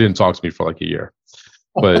 Oh yeah, he didn't talk to me for like a year,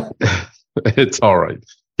 but it's all right.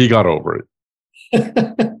 He got over it.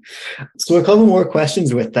 So a couple more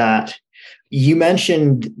questions with that. You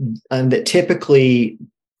mentioned that typically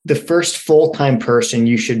the first full-time person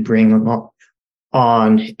you should bring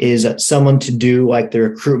on is someone to do like the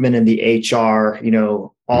recruitment and the HR,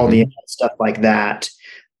 all the stuff like that.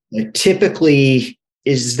 Like, typically,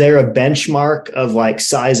 is there a benchmark of like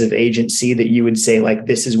size of agency that you would say like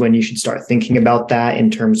this is when you should start thinking about that in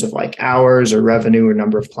terms of like hours or revenue or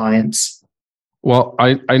number of clients? Well,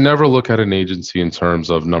 I never look at an agency in terms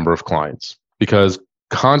of number of clients, because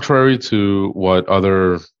contrary to what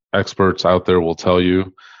other experts out there will tell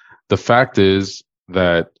you, the fact is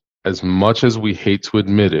that as much as we hate to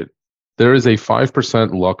admit it, there is a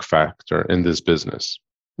 5% luck factor in this business.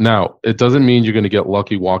 Now, it doesn't mean you're going to get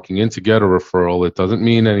lucky walking in to get a referral. It doesn't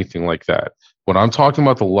mean anything like that. What I'm talking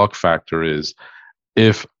about the luck factor is,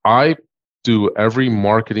 if I do every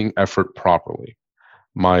marketing effort properly,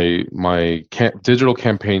 my digital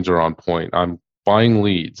campaigns are on point, I'm buying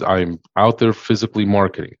leads, I'm out there physically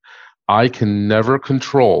marketing, I can never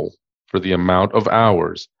control for the amount of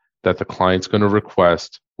hours that the client's going to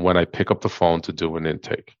request when I pick up the phone to do an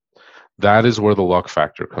intake. That is where the luck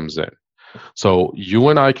factor comes in. So you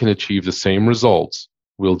and I can achieve the same results.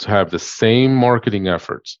 We'll have the same marketing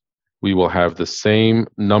efforts. We will have the same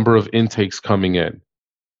number of intakes coming in.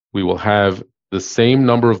 We will have the same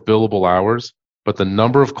number of billable hours, but the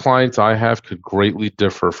number of clients I have could greatly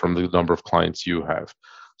differ from the number of clients you have.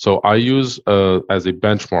 So I use as a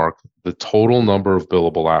benchmark the total number of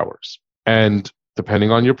billable hours. And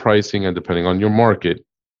depending on your pricing and depending on your market,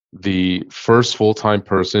 the first full-time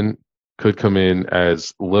person could come in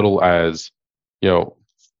as little as,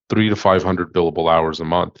 300 to 500 billable hours a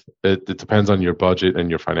month. It depends on your budget and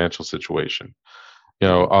your financial situation.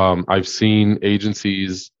 I've seen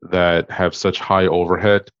agencies that have such high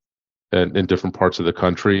overhead in different parts of the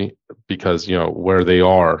country because, where they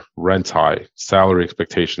are, rent's high, salary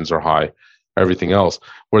expectations are high, everything else,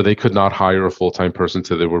 where they could not hire a full-time person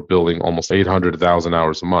till they were billing almost 800,000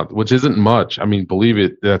 hours a month, which isn't much. I mean, believe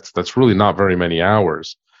it, that's really not very many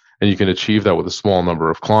hours. And you can achieve that with a small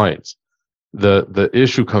number of clients. The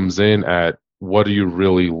issue comes in at, what are you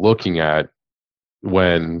really looking at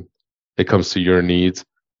when it comes to your needs?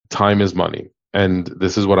 Time is money. And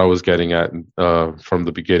this is what I was getting at from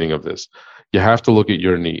the beginning of this. You have to look at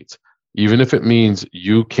your needs. Even if it means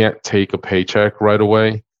you can't take a paycheck right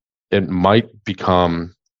away, it might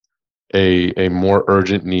become a more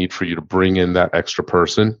urgent need for you to bring in that extra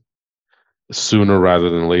person sooner rather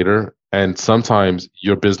than later. And sometimes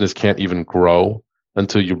your business can't even grow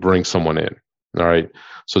until you bring someone in. All right.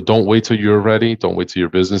 So don't wait till you're ready. Don't wait till your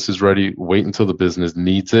business is ready. Wait until the business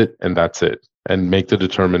needs it, and that's it. And make the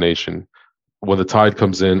determination. When the tide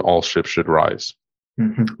comes in, all ships should rise.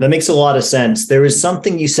 Mm-hmm. That makes a lot of sense. There was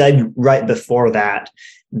something you said right before that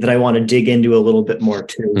I want to dig into a little bit more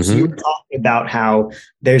too. Mm-hmm. So you were talking about how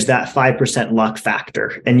there's that 5% luck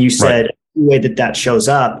factor. And you said the way that shows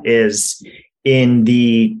up is in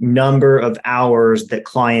the number of hours that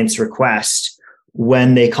clients request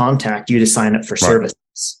when they contact you to sign up for services.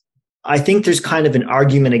 I think there's kind of an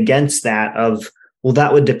argument against that of, well,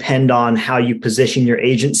 that would depend on how you position your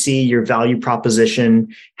agency, your value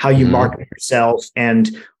proposition, how you market yourself,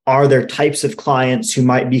 and are there types of clients who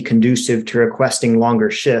might be conducive to requesting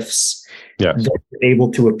longer shifts that you're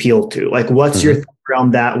able to appeal to? Like, what's your thought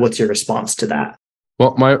around that? What's your response to that?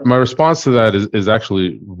 Well, my response to that is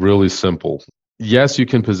actually really simple. Yes, you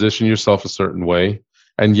can position yourself a certain way,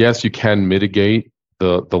 and yes, you can mitigate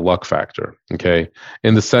the luck factor, okay?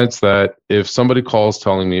 In the sense that if somebody calls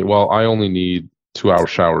telling me, well, I only need 2-hour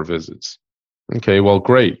shower visits. Okay, well,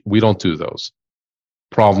 great. We don't do those.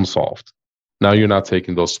 Problem solved. Now you're not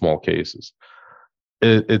taking those small cases.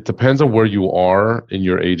 It depends on where you are in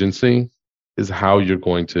your agency is how you're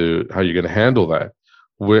going to handle that.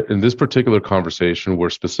 In this particular conversation, we're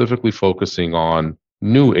specifically focusing on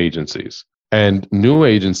new agencies. And new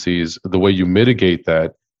agencies, the way you mitigate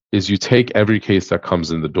that is you take every case that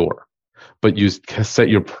comes in the door, but you set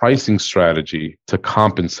your pricing strategy to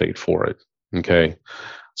compensate for it. Okay.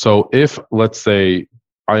 So if, let's say,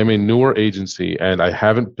 I am a newer agency and I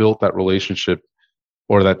haven't built that relationship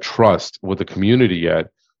or that trust with the community yet,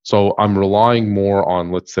 So I'm relying more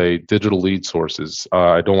on, let's say, digital lead sources.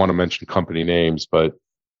 I don't want to mention company names, but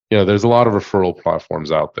there's a lot of referral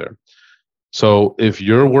platforms out there. So if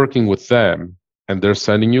you're working with them and they're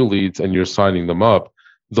sending you leads and you're signing them up,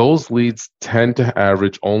 those leads tend to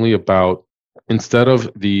average only about, instead of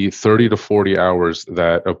the 30 to 40 hours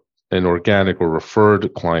that an organic or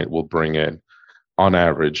referred client will bring in on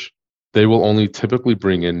average, they will only typically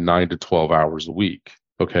bring in 9 to 12 hours a week.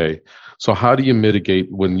 Okay. So how do you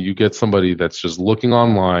mitigate when you get somebody that's just looking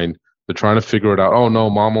online, they're trying to figure it out? Oh no,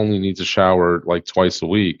 mom only needs a shower like twice a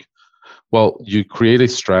week. Well, you create a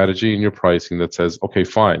strategy in your pricing that says, okay,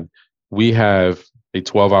 fine. We have a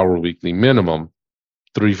 12-hour weekly minimum,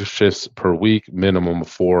 3 shifts per week, minimum of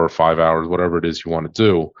 4 or 5 hours, whatever it is you want to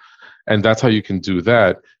do. And that's how you can do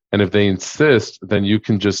that. And if they insist, then you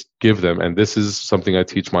can just give them, and this is something I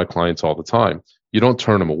teach my clients all the time. You don't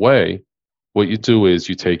turn them away. What you do is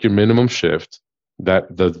you take your minimum shift,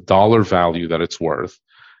 that the dollar value that it's worth,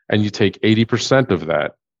 and you take 80% of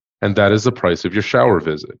that, and that is the price of your shower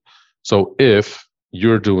visit. So if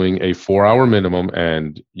you're doing a 4-hour minimum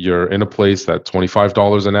and you're in a place that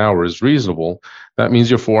 $25 an hour is reasonable, that means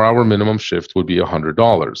your 4-hour minimum shift would be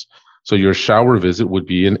 $100. So your shower visit would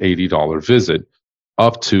be an $80 visit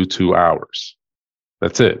up to 2 hours.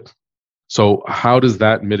 That's it. So how does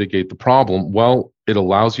that mitigate the problem? Well, it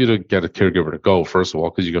allows you to get a caregiver to go, first of all,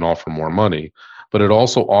 because you can offer more money, but it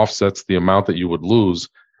also offsets the amount that you would lose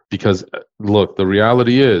because, look, the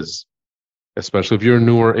reality is, especially if you're a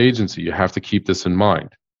newer agency, you have to keep this in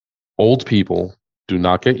mind. Old people do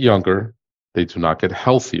not get younger. They do not get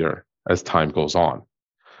healthier as time goes on.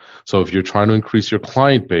 So if you're trying to increase your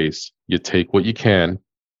client base, you take what you can,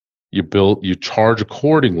 you charge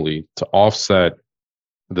accordingly to offset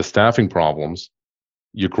the staffing problems,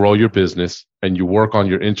 you grow your business, and you work on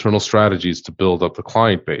your internal strategies to build up the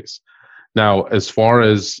client base. Now, as far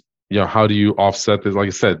as, how do you offset this? Like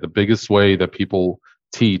I said, the biggest way that people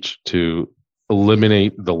teach to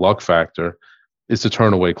eliminate the luck factor is to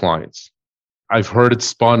turn away clients. I've heard it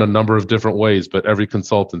spun a number of different ways, but every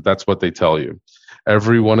consultant, that's what they tell you.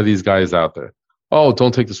 Every one of these guys out there, oh,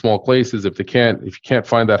 don't take the small places. If you can't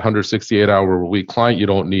find that 168-hour a week client, you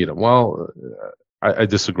don't need them. Well, I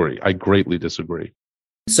disagree. I greatly disagree.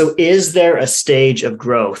 So is there a stage of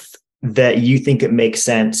growth that you think it makes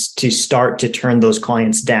sense to start to turn those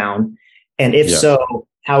clients down? And if so,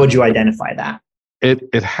 how would you identify that?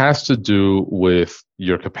 It has to do with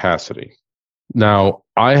your capacity. Now,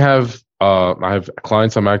 I have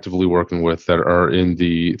clients I'm actively working with that are in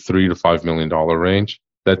the $3 to $5 million range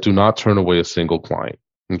that do not turn away a single client.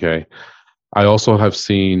 Okay. I also have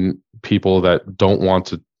seen people that don't want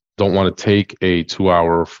to take a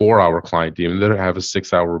 2-hour or 4-hour client, even that have a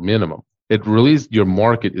 6-hour minimum. It really is, your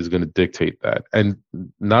market is going to dictate that. And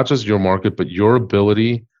not just your market, but your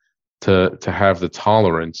ability to have the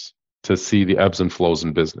tolerance to see the ebbs and flows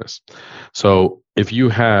in business. So if you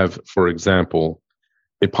have, for example,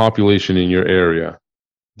 a population in your area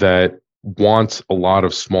that wants a lot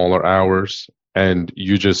of smaller hours and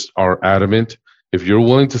you just are adamant, if you're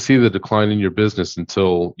willing to see the decline in your business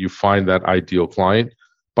until you find that ideal client,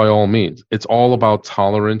 by all means. It's all about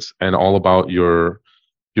tolerance and all about your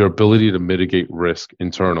ability to mitigate risk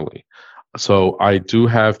internally. So I do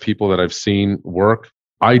have people that I've seen work.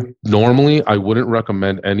 I wouldn't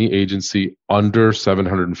recommend any agency under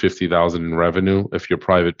 $750,000 in revenue if you're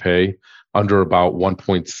private pay, under about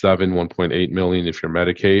 1.7, 1.8 million if you're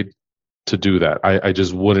Medicaid, to do that. I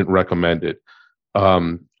just wouldn't recommend it.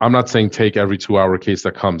 I'm not saying take every 2-hour case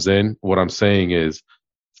that comes in. What I'm saying is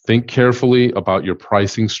think carefully about your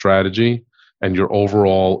pricing strategy and your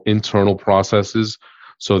overall internal processes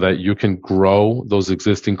so that you can grow those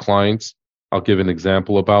existing clients. I'll give an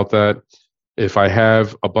example about that. If I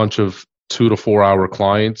have a bunch of 2 to 4 hour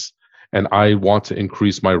clients and I want to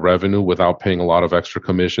increase my revenue without paying a lot of extra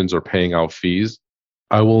commissions or paying out fees,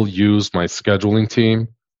 I will use my scheduling team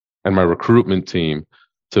and my recruitment team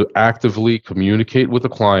to actively communicate with the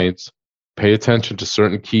clients, pay attention to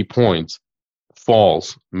certain key points,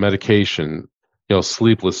 falls, medication,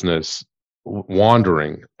 sleeplessness,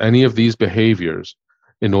 wandering, any of these behaviors,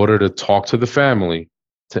 in order to talk to the family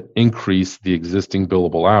to increase the existing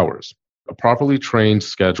billable hours. A properly trained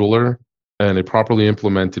scheduler and a properly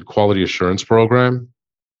implemented quality assurance program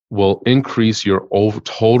will increase your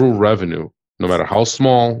total revenue, no matter how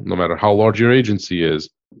small, no matter how large your agency is,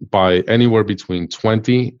 by anywhere between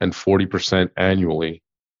 20 and 40% annually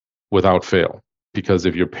without fail. Because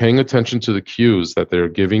if you're paying attention to the cues that they're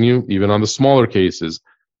giving you, even on the smaller cases,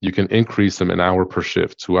 you can increase them an hour per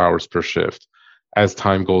shift, 2 hours per shift as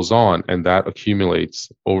time goes on, and that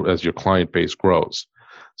accumulates as your client base grows.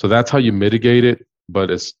 So that's how you mitigate it. But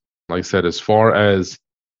it's like I said, as far as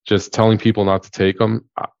just telling people not to take them,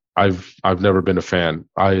 I've never been a fan.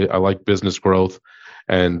 I like business growth,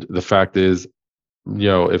 and the fact is,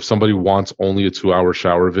 if somebody wants only a 2-hour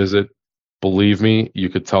shower visit, believe me, you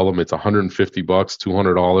could tell them it's $150,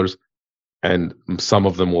 $200, and some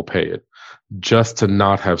of them will pay it just to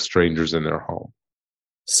not have strangers in their home.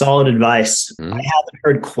 Solid advice. I haven't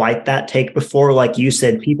heard quite that take before. Like you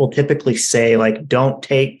said, people typically say, like, don't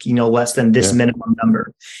take, less than this minimum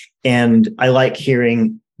number. And I like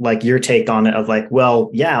hearing like your take on it of like, well,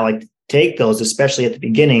 yeah, like take those, especially at the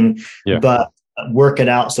beginning, but work it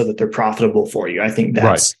out so that they're profitable for you. I think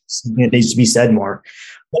that's it needs to be said more.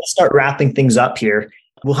 Let's start wrapping things up here.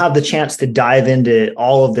 We'll have the chance to dive into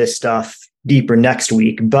all of this stuff deeper next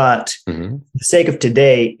week, but for the sake of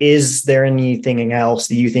today, is there anything else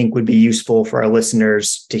that you think would be useful for our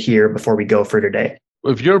listeners to hear before we go for today?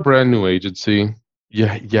 If you're a brand new agency, you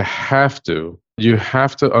have to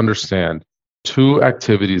understand 2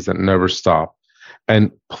 activities that never stop.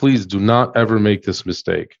 And please do not ever make this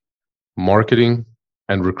mistake: marketing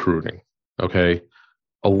and recruiting. Okay.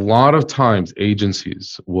 A lot of times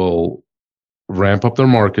agencies will ramp up their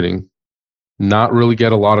marketing, not really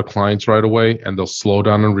get a lot of clients right away, and they'll slow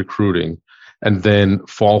down on recruiting and then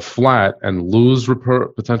fall flat and lose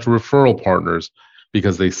potential referral partners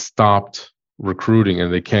because they stopped recruiting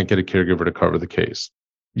and they can't get a caregiver to cover the case.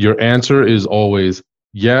 Your answer is always,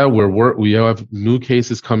 we have new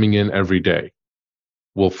cases coming in every day.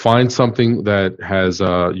 We'll find something that has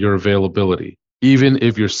your availability. Even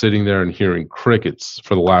if you're sitting there and hearing crickets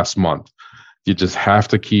for the last month, you just have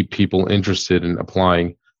to keep people interested in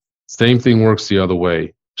applying. Same thing works the other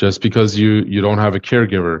way. Just because you don't have a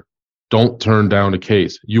caregiver, don't turn down a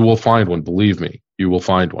case. You will find one. Believe me, you will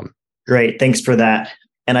find one. Great. Thanks for that.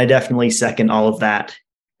 And I definitely second all of that.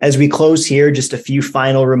 As we close here, just a few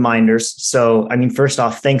final reminders. So, first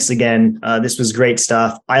off, thanks again. This was great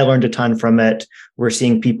stuff. I learned a ton from it. We're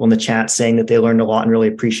seeing people in the chat saying that they learned a lot and really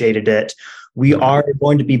appreciated it. We are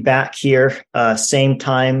going to be back here, same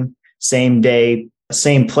time, same day,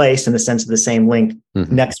 same place in the sense of the same link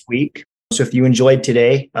next week. So if you enjoyed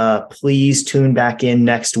today, please tune back in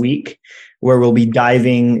next week, where we'll be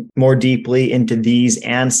diving more deeply into these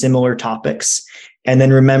and similar topics. And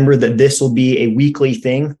then remember that this will be a weekly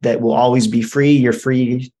thing that will always be free. You're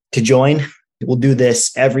free to join. We'll do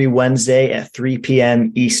this every Wednesday at 3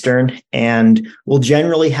 p.m. Eastern, and we'll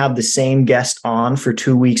generally have the same guest on for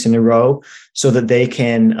 2 weeks in a row so that they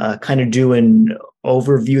can kind of do an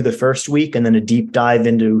overview the first week and then a deep dive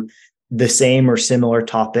into the same or similar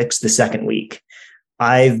topics the second week.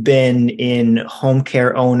 I've been in home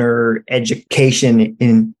care owner education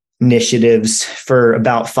initiatives for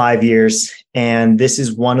about 5 years, and this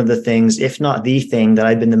is one of the things, if not the thing, that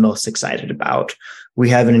I've been the most excited about. We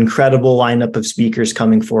have an incredible lineup of speakers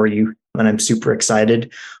coming for you, and I'm super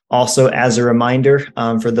excited. Also, as a reminder,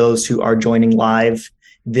 for those who are joining live,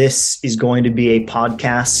 this is going to be a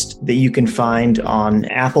podcast that you can find on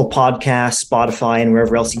Apple Podcasts, Spotify, and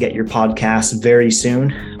wherever else you get your podcasts very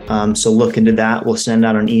soon. So look into that. We'll send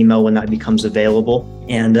out an email when that becomes available.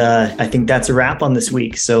 And I think that's a wrap on this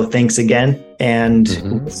week. So thanks again, and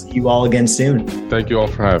we'll see you all again soon. Thank you all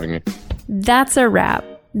for having me. That's a wrap.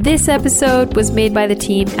 This episode was made by the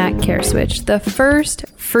team at CareSwitch, the first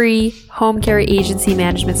free home care agency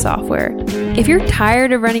management software. If you're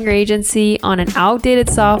tired of running your agency on an outdated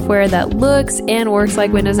software that looks and works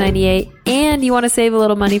like Windows 98 and you want to save a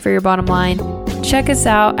little money for your bottom line, check us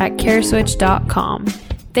out at careswitch.com.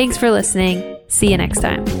 Thanks for listening. See you next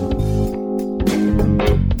time.